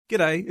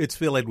G'day, it's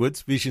Phil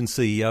Edwards, Vision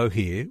CEO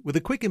here, with a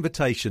quick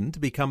invitation to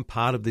become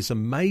part of this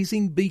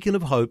amazing beacon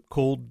of hope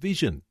called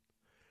Vision.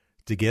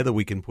 Together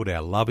we can put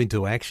our love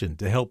into action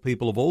to help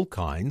people of all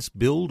kinds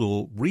build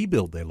or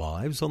rebuild their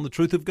lives on the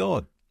truth of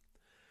God.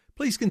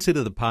 Please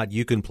consider the part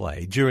you can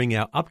play during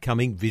our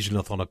upcoming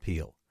Visionathon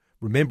appeal,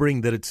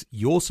 remembering that it's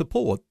your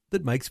support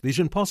that makes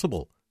Vision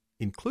possible,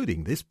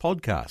 including this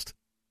podcast.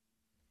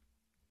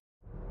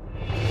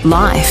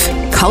 Life,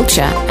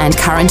 culture and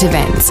current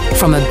events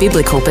from a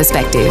biblical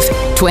perspective.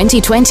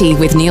 2020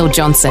 with Neil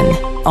Johnson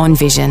on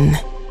Vision.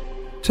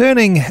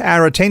 Turning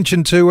our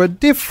attention to a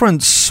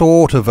different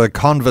sort of a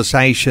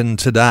conversation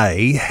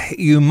today,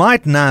 you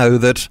might know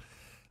that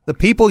the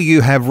people you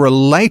have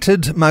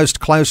related most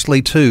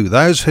closely to,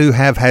 those who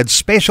have had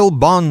special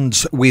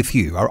bonds with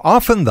you, are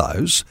often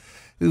those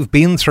who've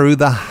been through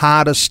the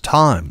hardest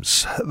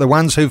times, the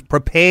ones who've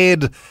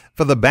prepared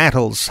for the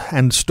battles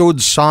and stood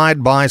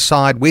side by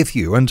side with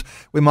you. And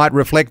we might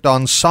reflect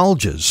on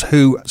soldiers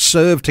who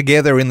serve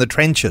together in the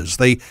trenches,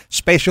 the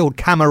special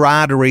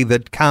camaraderie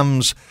that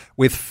comes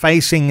with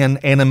facing an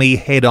enemy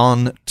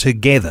head-on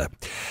together.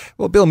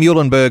 Well, Bill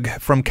Muehlenberg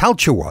from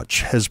Culture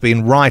Watch has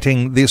been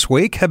writing this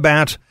week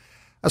about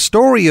a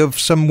story of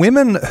some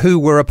women who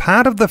were a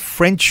part of the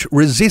French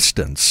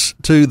resistance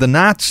to the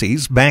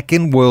Nazis back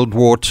in World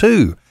War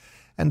II,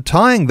 and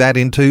tying that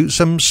into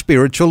some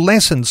spiritual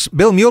lessons.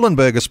 Bill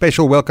Muehlenberg, a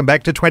special welcome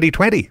back to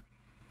 2020.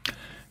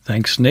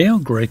 Thanks, Neil.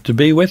 Great to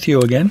be with you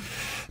again.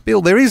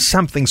 Bill, there is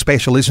something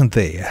special, isn't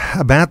there,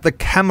 about the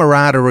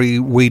camaraderie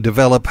we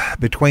develop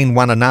between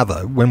one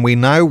another when we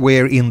know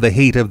we're in the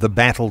heat of the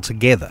battle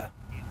together.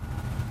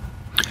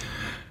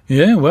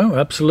 Yeah, well,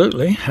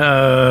 absolutely.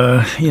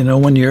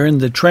 When you're in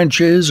the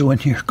trenches, when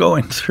you're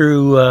going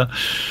through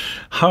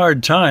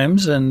hard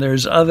times and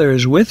there's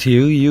others with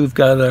you, you've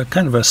got a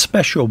kind of a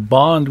special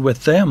bond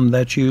with them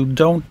that you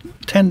don't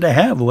tend to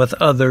have with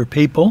other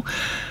people.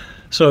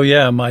 So,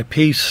 yeah, my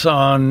piece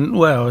on,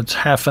 well, it's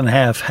half and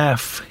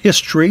half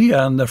history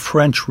on the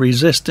French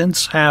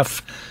resistance,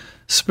 half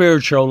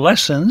spiritual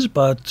lessons.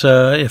 But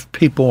if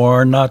people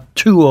are not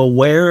too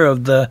aware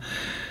of the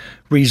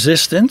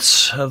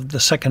resistance of the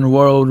Second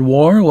World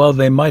War, well,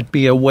 they might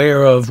be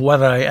aware of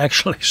what I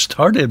actually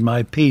started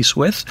my piece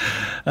with.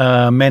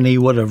 Many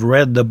would have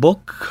read the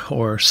book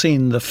or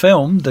seen the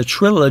film, the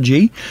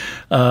trilogy,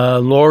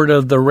 Lord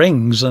of the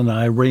Rings, and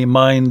I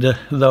remind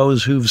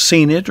those who've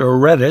seen it or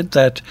read it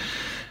that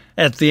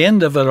at the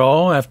end of it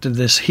all, after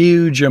this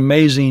huge,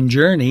 amazing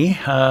journey,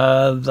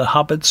 the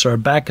hobbits are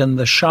back in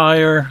the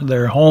Shire,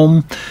 they're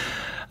home.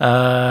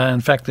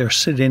 In fact, they're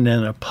sitting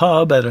in a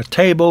pub at a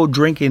table,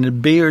 drinking a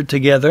beer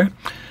together,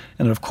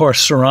 and of course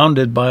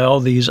surrounded by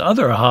all these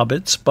other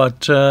hobbits.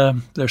 But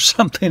there's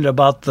something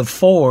about the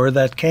four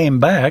that came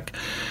back.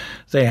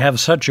 They have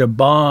such a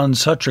bond,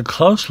 such a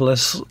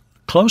closeness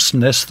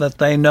that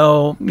they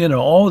know,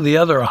 all the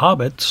other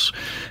hobbits,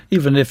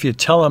 even if you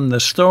tell them the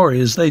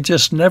stories, they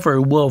just never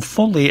will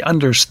fully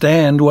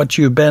understand what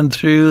you've been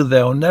through.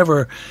 They'll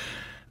never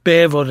be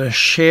able to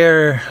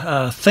share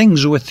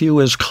things with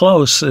you as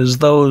close as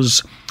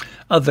those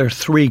other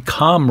three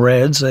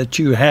comrades that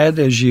you had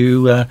as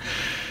you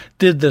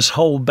did this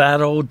whole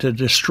battle to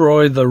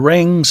destroy the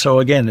ring. So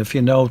again, if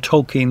you know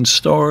Tolkien's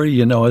story,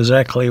 you know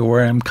exactly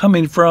where I'm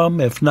coming from.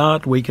 If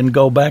not, we can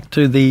go back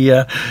to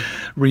the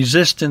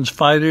resistance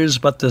fighters,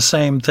 but the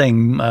same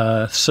thing,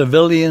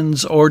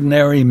 civilians,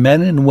 ordinary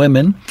men and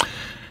women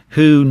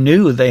who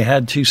knew they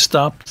had to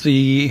stop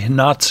the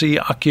Nazi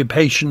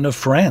occupation of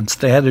France.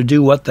 They had to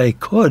do what they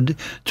could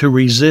to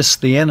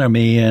resist the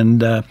enemy,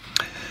 and a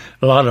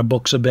lot of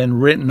books have been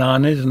written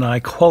on it, and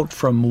I quote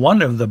from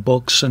one of the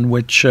books in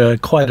which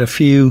quite a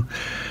few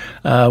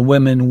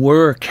women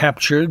were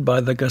captured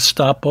by the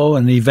Gestapo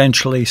and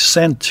eventually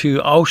sent to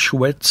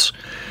Auschwitz,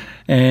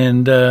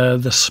 and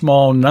the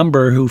small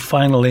number who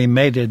finally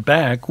made it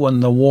back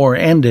when the war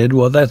ended.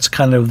 Well, that's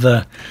kind of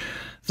the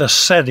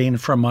setting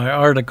from my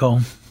article.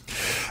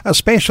 A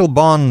special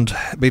bond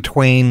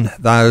between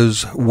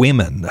those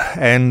women,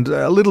 and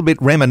a little bit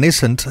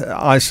reminiscent,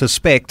 I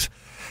suspect,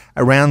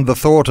 around the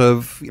thought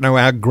of,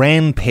 our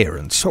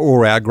grandparents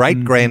or our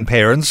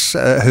great-grandparents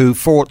who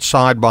fought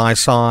side by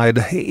side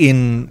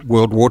in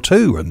World War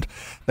II, and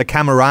the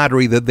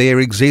camaraderie that there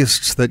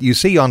exists that you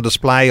see on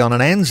display on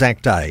an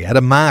Anzac Day at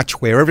a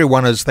march where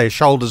everyone has their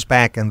shoulders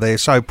back and they're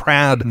so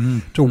proud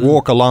to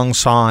walk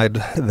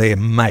alongside their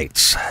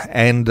mates.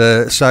 And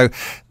so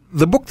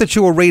the book that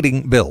you're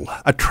reading, Bill,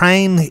 A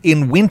Train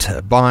in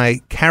Winter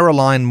by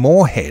Caroline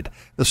Moorhead,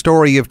 the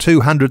story of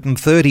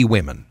 230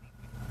 women.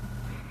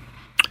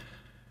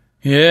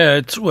 Yeah,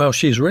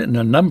 she's written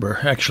a number,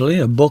 actually,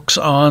 of books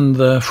on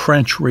the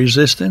French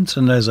resistance.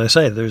 And as I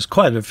say, there's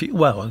quite a few.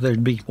 Well,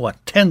 there'd be,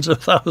 tens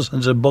of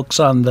thousands of books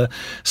on the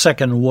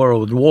Second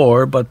World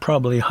War, but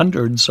probably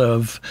hundreds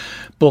of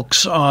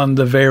books on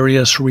the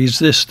various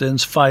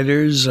resistance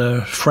fighters.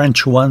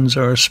 French ones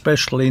are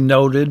especially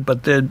noted,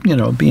 but they're,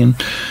 being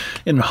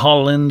in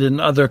Holland and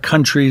other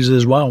countries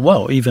as well.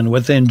 Well, even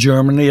within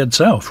Germany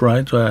itself,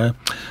 right?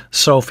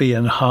 Sophie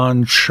and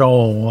Hans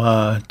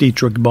Scholl,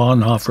 Dietrich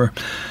Bonhoeffer.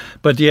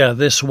 But yeah,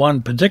 this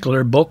one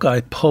particular book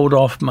I pulled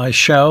off my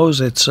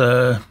shelves. It's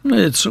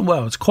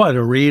quite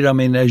a read. I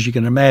mean, as you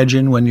can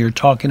imagine, when you're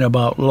talking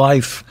about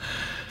life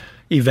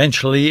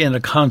eventually in a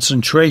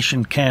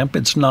concentration camp,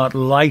 it's not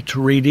light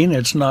reading,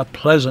 it's not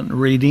pleasant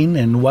reading,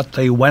 and what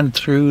they went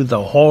through,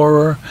 the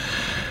horror.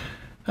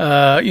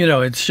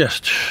 It's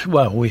just,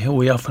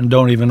 we often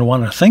don't even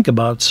want to think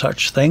about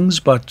such things,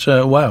 but,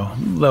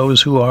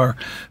 those who are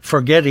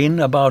forgetting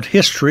about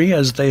history,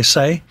 as they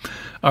say,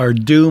 are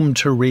doomed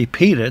to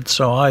repeat it.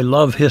 So I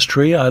love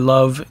history. I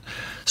love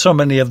so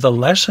many of the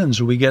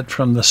lessons we get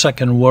from the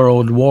Second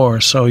World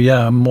War. So,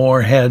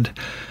 Moorhead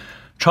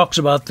talks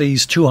about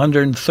these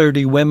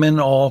 230 women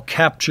all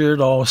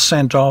captured, all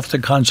sent off to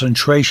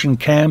concentration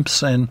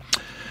camps. And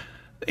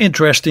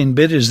interesting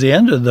bit is the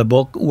end of the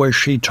book where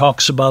she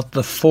talks about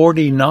the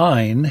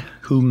 49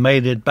 who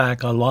made it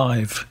back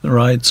alive,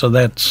 right? So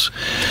that's,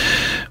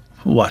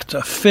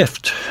 a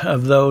fifth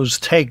of those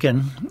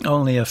taken,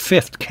 only a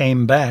fifth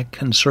came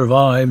back and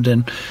survived.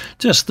 And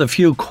just a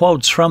few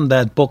quotes from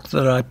that book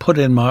that I put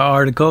in my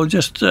article,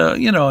 just,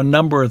 a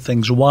number of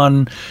things.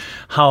 One,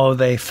 how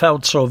they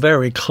felt so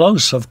very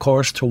close, of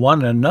course, to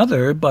one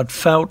another, but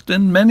felt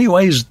in many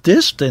ways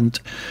distant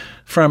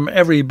from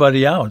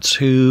everybody else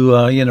who,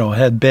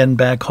 had been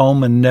back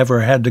home and never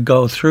had to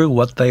go through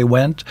what they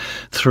went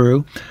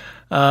through.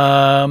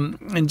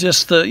 And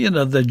just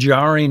the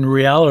jarring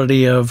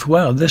reality of,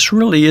 this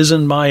really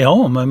isn't my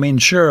home. I mean,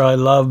 sure, I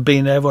love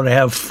being able to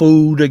have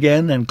food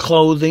again and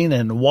clothing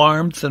and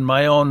warmth in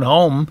my own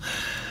home.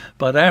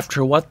 But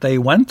after what they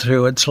went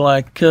through, it's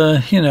like,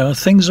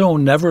 things will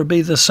never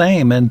be the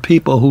same. And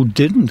people who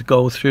didn't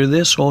go through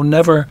this will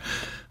never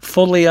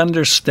fully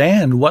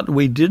understand what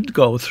we did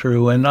go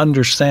through and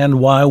understand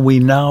why we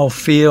now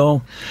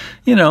feel,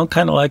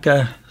 kind of like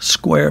a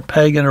square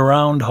peg in a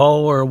round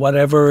hole or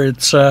whatever.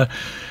 It's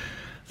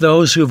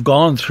those who've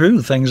gone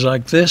through things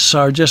like this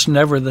are just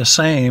never the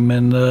same.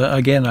 And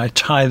again, I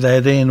tie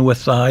that in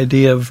with the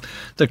idea of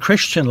the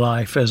Christian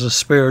life as a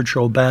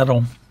spiritual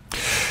battle.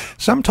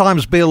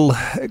 Sometimes, Bill,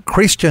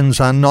 Christians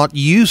are not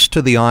used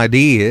to the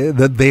idea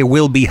that there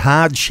will be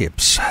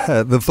hardships.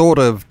 The thought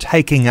of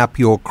taking up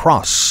your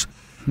cross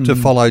to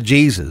follow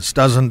Jesus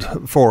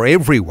doesn't, for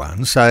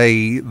everyone,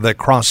 say the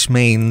cross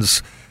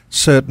means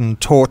certain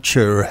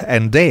torture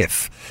and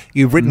death.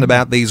 You've written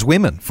about these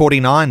women.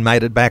 49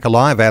 made it back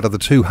alive out of the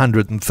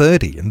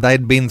 230, and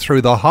they'd been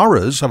through the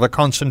horrors of a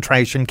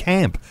concentration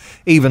camp,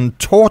 even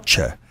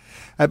torture.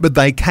 But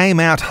they came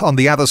out on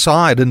the other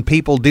side and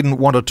people didn't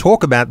want to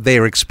talk about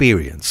their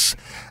experience.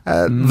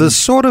 The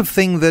sort of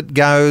thing that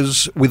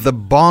goes with the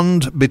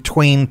bond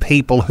between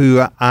people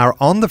who are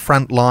on the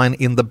front line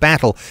in the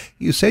battle.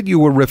 You said you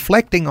were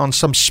reflecting on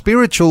some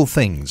spiritual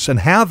things and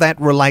how that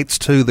relates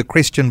to the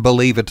Christian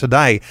believer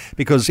today,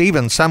 because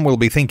even some will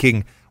be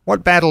thinking,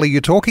 what battle are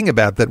you talking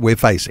about that we're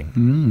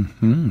facing?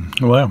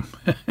 Well,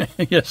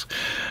 yes.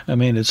 I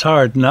mean, it's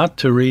hard not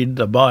to read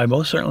the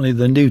Bible, certainly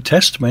the New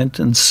Testament,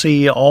 and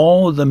see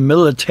all the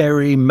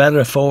military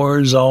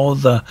metaphors, all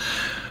the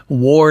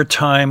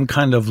wartime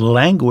kind of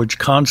language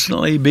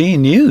constantly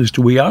being used.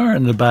 We are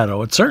in the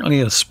battle. It's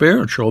certainly a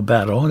spiritual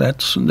battle.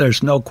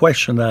 There's no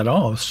question at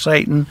all.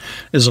 Satan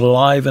is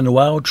alive and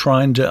well,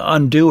 trying to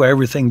undo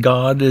everything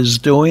God is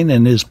doing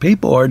and his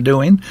people are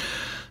doing.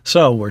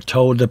 So we're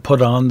told to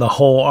put on the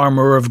whole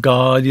armor of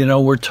God.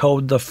 We're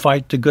told to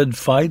fight the good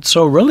fight.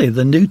 So really,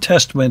 the New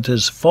Testament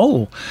is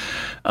full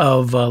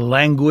of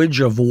language,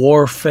 of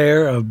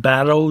warfare, of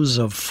battles,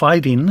 of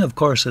fighting. Of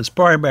course, it's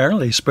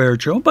primarily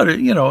spiritual, but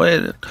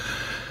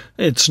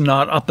it's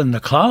not up in the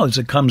clouds.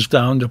 It comes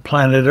down to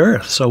planet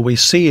Earth. So we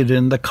see it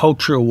in the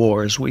culture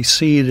wars. We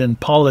see it in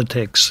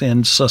politics,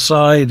 in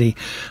society,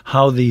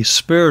 how these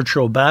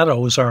spiritual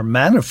battles are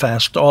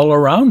manifest all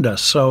around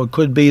us. So it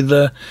could be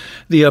the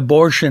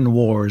abortion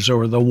wars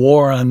or the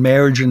war on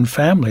marriage and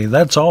family.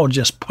 That's all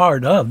just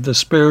part of the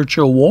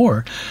spiritual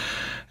war.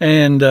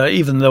 And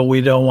even though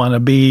we don't want to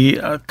be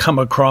come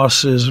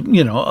across as,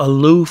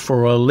 aloof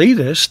or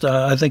elitist,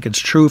 I think it's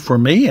true for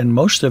me and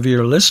most of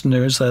your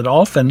listeners that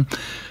often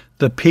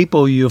the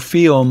people you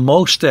feel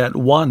most at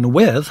one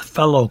with,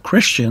 fellow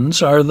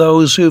Christians, are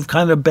those who've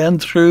kind of been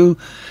through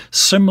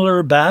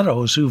similar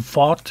battles, who've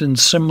fought in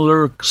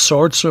similar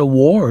sorts of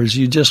wars.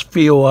 You just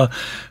feel a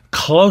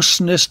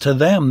closeness to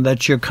them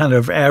that your kind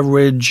of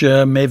average,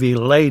 maybe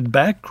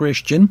laid-back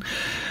Christian,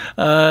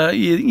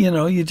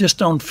 you just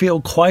don't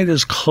feel quite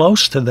as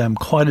close to them,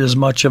 quite as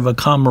much of a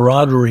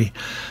camaraderie.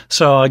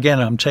 So again,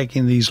 I'm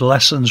taking these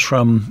lessons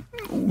from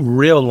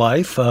real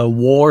life,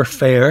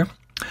 warfare,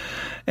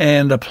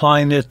 and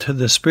applying it to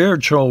the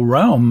spiritual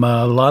realm.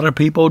 A lot of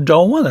people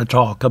don't want to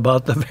talk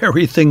about the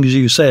very things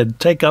you said.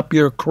 Take up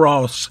your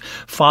cross,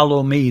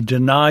 follow me,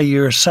 deny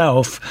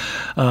yourself,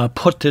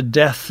 put to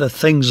death the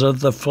things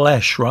of the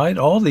flesh, right?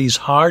 All these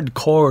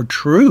hardcore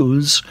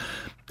truths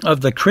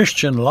of the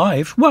Christian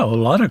life, well, a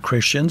lot of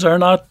Christians are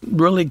not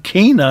really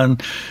keen on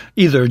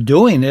either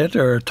doing it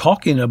or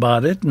talking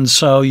about it, and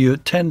so you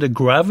tend to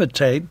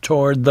gravitate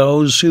toward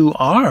those who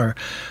are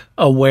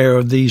aware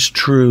of these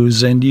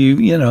truths, and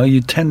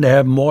you tend to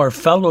have more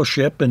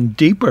fellowship and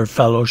deeper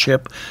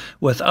fellowship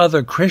with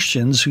other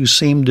Christians who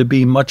seem to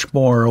be much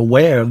more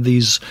aware of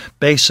these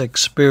basic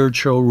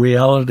spiritual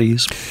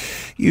realities.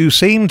 You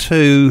seem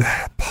to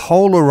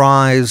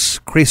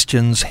polarize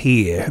Christians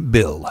here,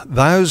 Bill.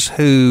 Those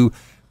who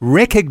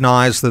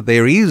recognize that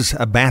there is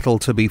a battle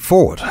to be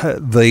fought,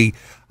 the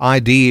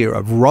idea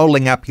of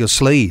rolling up your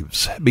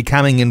sleeves,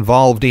 becoming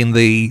involved in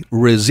the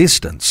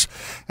resistance,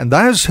 and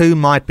those who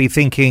might be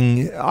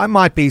thinking, I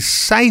might be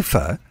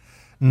safer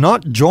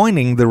not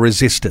joining the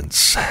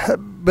resistance.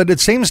 But it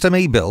seems to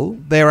me, Bill,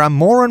 there are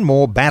more and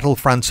more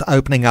battlefronts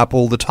opening up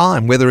all the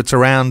time, whether it's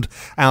around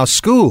our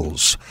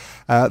schools,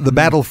 the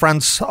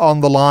battlefronts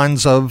on the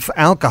lines of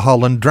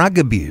alcohol and drug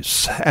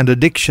abuse and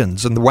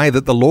addictions, and the way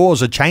that the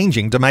laws are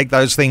changing to make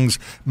those things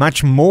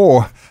much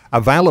more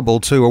available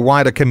to a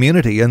wider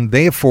community, and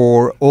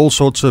therefore all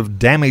sorts of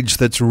damage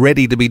that's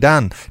ready to be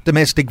done.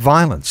 Domestic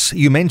violence,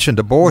 you mentioned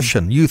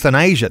abortion,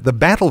 euthanasia. The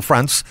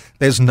battlefronts,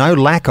 there's no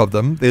lack of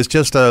them. There's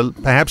just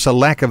perhaps a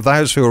lack of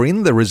those who are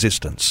in the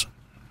resistance.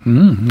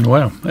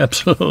 Well,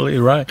 absolutely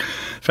right.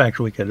 In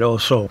fact, we could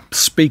also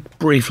speak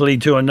briefly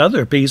to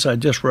another piece I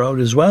just wrote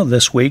as well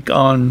this week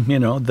on,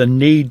 the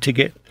need to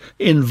get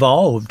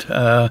involved.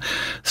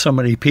 So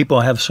many people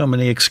have so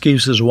many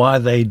excuses why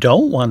they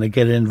don't want to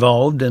get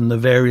involved in the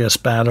various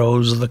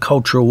battles, the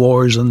culture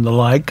wars and the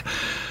like.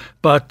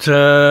 But,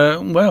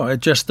 it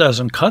just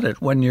doesn't cut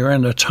it when you're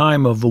in a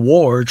time of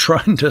war.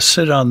 Trying to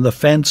sit on the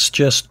fence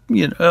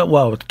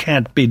it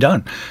can't be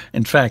done.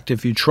 In fact,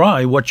 if you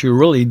try, what you're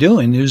really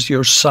doing is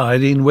you're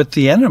siding with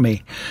the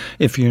enemy.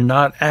 If you're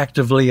not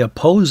actively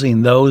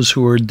opposing those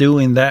who are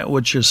doing that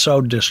which is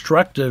so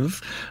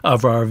destructive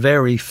of our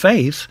very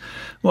faith,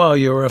 well,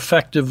 you're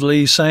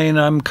effectively saying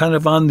I'm kind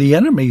of on the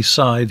enemy's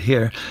side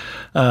here.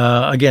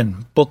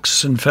 Again,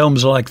 books and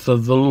films like the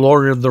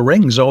Lord of the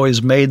Rings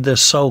always made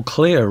this so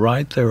clear,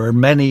 right? There are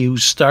many who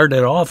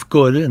started off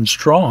good and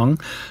strong,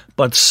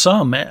 but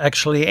some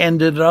actually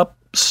ended up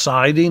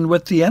siding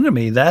with the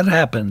enemy. That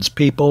happens.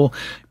 People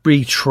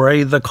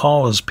betray the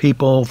cause.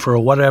 People, for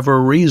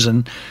whatever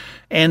reason,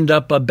 end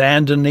up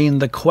abandoning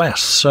the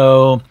quest.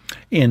 So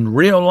in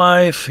real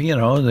life,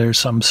 there's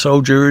some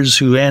soldiers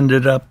who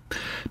ended up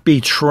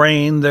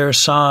betraying their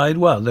side.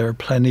 Well, there are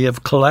plenty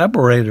of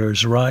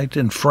collaborators, right,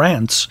 in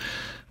France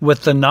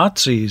with the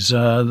Nazis,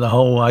 the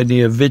whole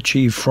idea of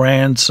Vichy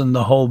France and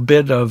the whole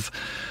bit of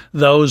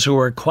those who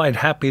were quite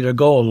happy to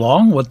go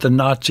along with the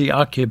Nazi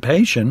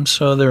occupation.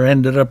 So there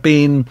ended up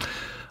being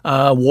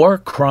war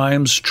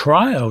crimes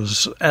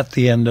trials at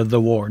the end of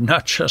the war,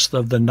 not just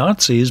of the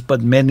Nazis,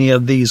 but many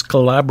of these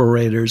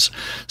collaborators.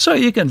 So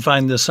you can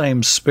find the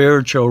same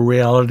spiritual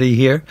reality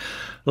here.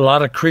 A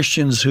lot of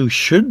Christians who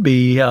should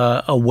be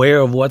aware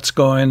of what's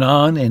going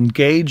on,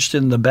 engaged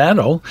in the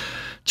battle,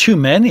 too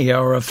many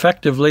are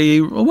effectively,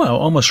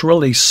 almost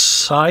really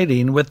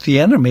siding with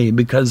the enemy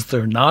because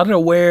they're not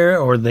aware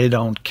or they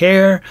don't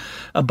care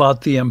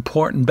about the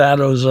important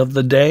battles of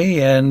the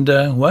day. And,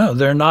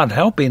 they're not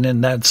helping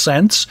in that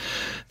sense.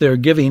 They're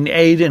giving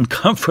aid and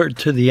comfort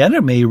to the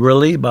enemy,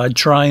 really, by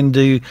trying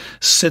to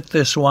sit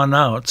this one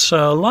out.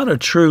 So a lot of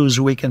truths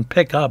we can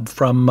pick up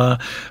from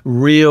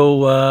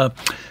real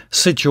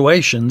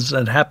situations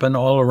that happen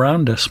all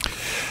around us.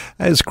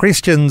 As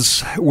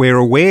Christians, we're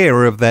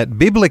aware of that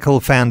biblical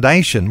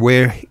foundation.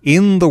 We're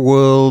in the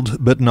world,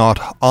 but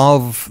not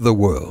of the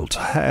world.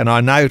 And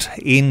I note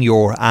in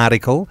your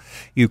article,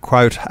 you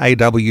quote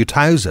A.W.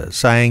 Tozer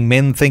saying,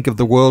 men think of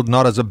the world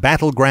not as a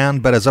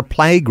battleground, but as a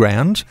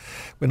playground.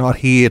 We're not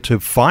here to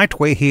fight,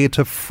 we're here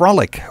to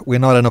frolic. We're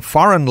not in a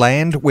foreign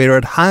land, we're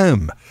at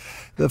home.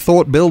 The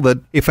thought, Bill, that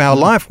if our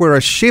life were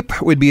a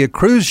ship, we'd be a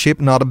cruise ship,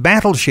 not a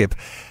battleship.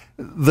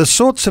 The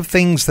sorts of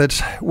things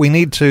that we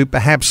need to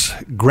perhaps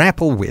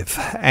grapple with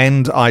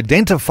and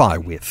identify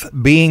with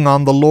being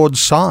on the Lord's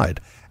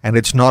side, and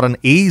it's not an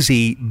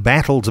easy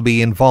battle to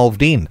be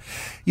involved in.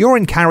 Your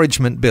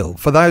encouragement, Bill,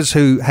 for those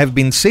who have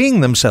been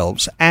seeing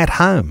themselves at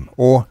home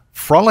or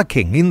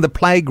frolicking in the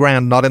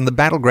playground, not in the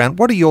battleground,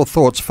 what are your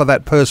thoughts for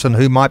that person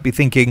who might be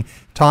thinking,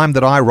 time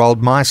that I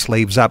rolled my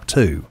sleeves up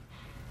too?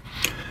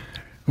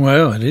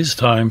 Well, it is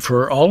time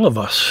for all of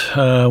us.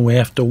 We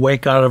have to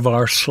wake out of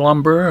our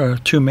slumber.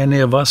 Too many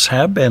of us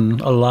have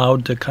been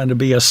allowed to kind of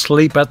be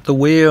asleep at the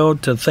wheel,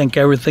 to think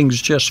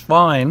everything's just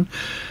fine,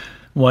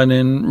 when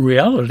in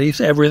reality,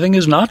 everything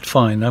is not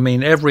fine. I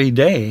mean, every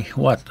day,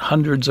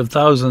 hundreds of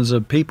thousands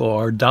of people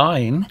are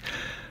dying.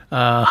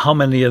 How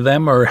many of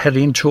them are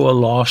heading to a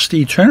lost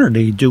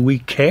eternity? Do we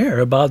care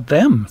about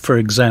them, for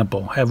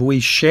example? Have we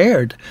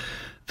shared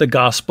the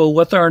gospel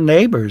with our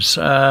neighbors?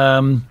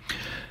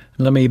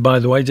 Let me, by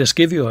the way, just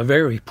give you a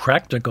very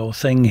practical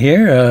thing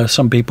here.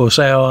 Some people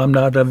say, I'm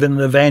not an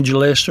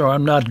evangelist or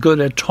I'm not good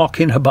at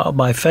talking about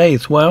my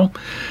faith. Well,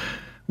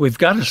 We've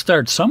got to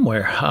start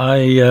somewhere.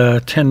 I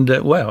tend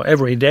to,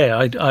 every day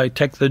I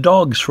take the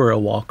dogs for a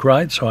walk,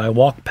 right? So I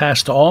walk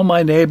past all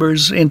my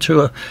neighbors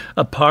into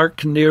a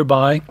park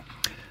nearby.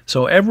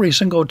 So every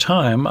single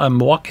time I'm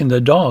walking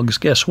the dogs,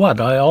 guess what?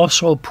 I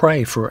also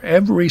pray for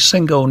every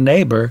single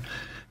neighbor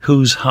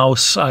whose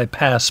house I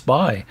pass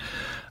by.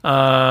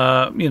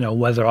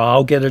 Whether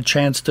I'll get a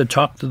chance to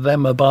talk to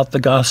them about the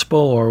gospel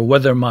or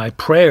whether my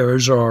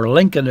prayers are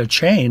linking a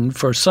chain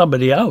for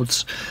somebody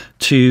else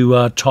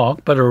to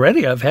talk. But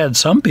already I've had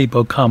some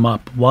people come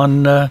up.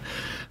 One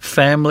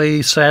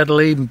family,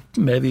 sadly,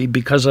 maybe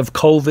because of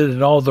COVID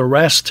and all the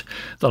rest,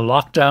 the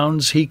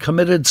lockdowns, he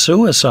committed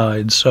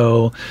suicide.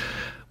 So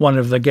one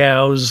of the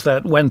gals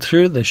that went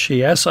through this,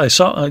 she asked, I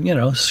saw,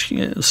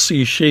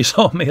 she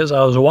saw me as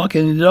I was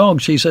walking the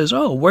dog. She says,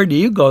 "Oh, where do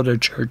you go to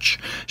church?"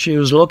 She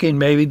was looking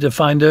maybe to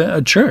find a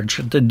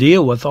church to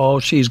deal with all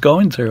she's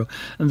going through.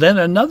 And then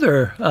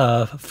another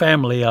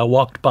family I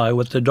walked by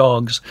with the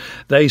dogs,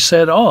 they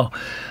said, "Oh,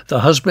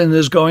 the husband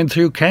is going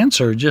through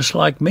cancer just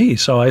like me."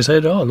 So I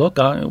said, "Oh, look,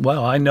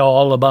 I know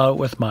all about it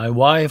with my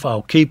wife.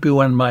 I'll keep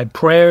you in my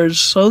prayers."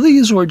 So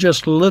these were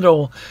just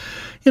little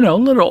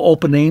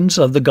openings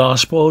of the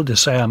gospel to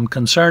say, I'm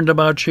concerned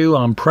about you,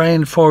 I'm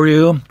praying for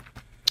you.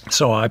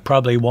 So I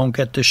probably won't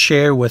get to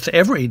share with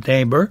every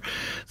neighbor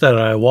that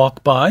I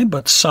walk by,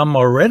 but some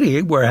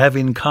already we're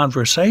having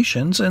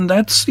conversations, and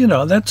that's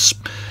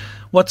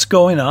what's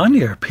going on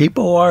here.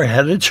 People are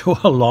headed to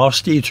a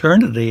lost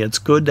eternity. It's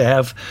good to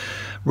have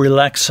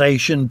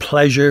relaxation,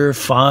 pleasure,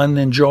 fun,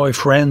 enjoy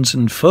friends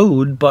and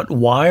food, but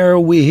why are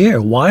we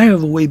here? Why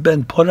have we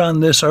been put on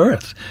this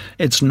earth?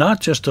 It's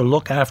not just to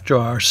look after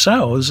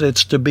ourselves,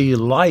 it's to be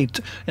light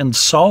and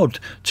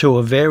salt to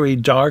a very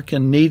dark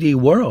and needy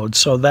world.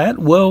 So that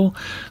will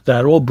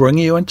bring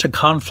you into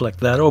conflict.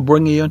 That will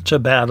bring you into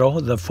battle.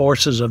 The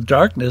forces of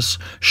darkness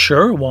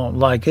sure won't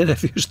like it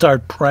if you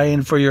start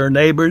praying for your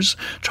neighbors,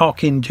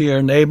 talking to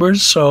your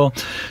neighbors. So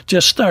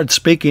just start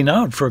speaking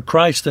out for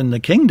Christ and the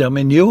kingdom,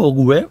 and you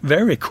will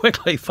very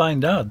quickly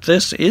find out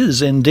this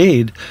is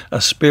indeed a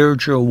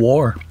spiritual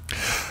war.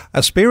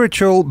 A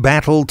spiritual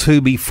battle to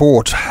be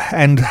fought.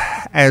 And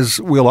as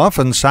we'll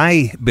often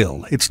say,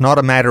 Bill, it's not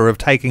a matter of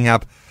taking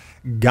up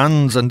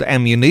guns and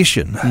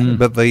ammunition,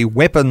 but the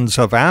weapons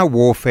of our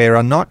warfare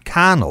are not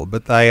carnal,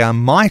 but they are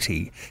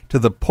mighty to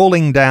the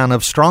pulling down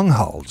of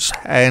strongholds.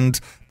 And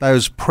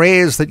those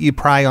prayers that you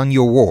pray on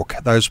your walk,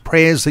 those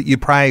prayers that you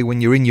pray when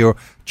you're in your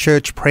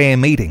church prayer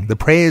meeting, the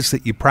prayers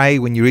that you pray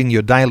when you're in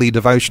your daily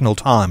devotional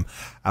time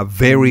are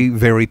very,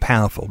 very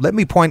powerful. Let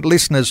me point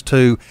listeners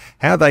to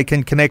how they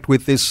can connect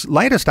with this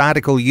latest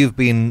article you've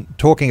been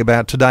talking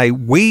about today,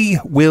 We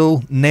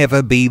Will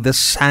Never Be the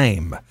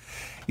Same.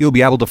 You'll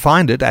be able to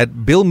find it at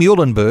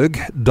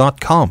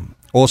billmuhlenberg.com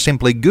or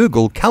simply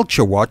Google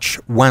Culture Watch,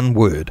 one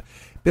word.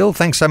 Bill,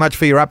 thanks so much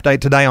for your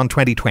update today on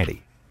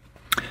 2020.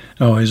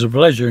 Always a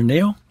pleasure,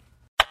 Neil.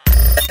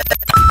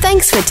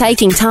 Thanks for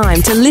taking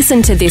time to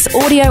listen to this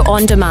audio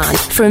on demand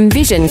from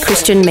Vision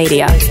Christian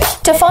Media.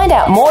 To find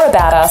out more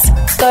about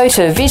us, go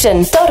to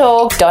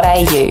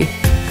vision.org.au.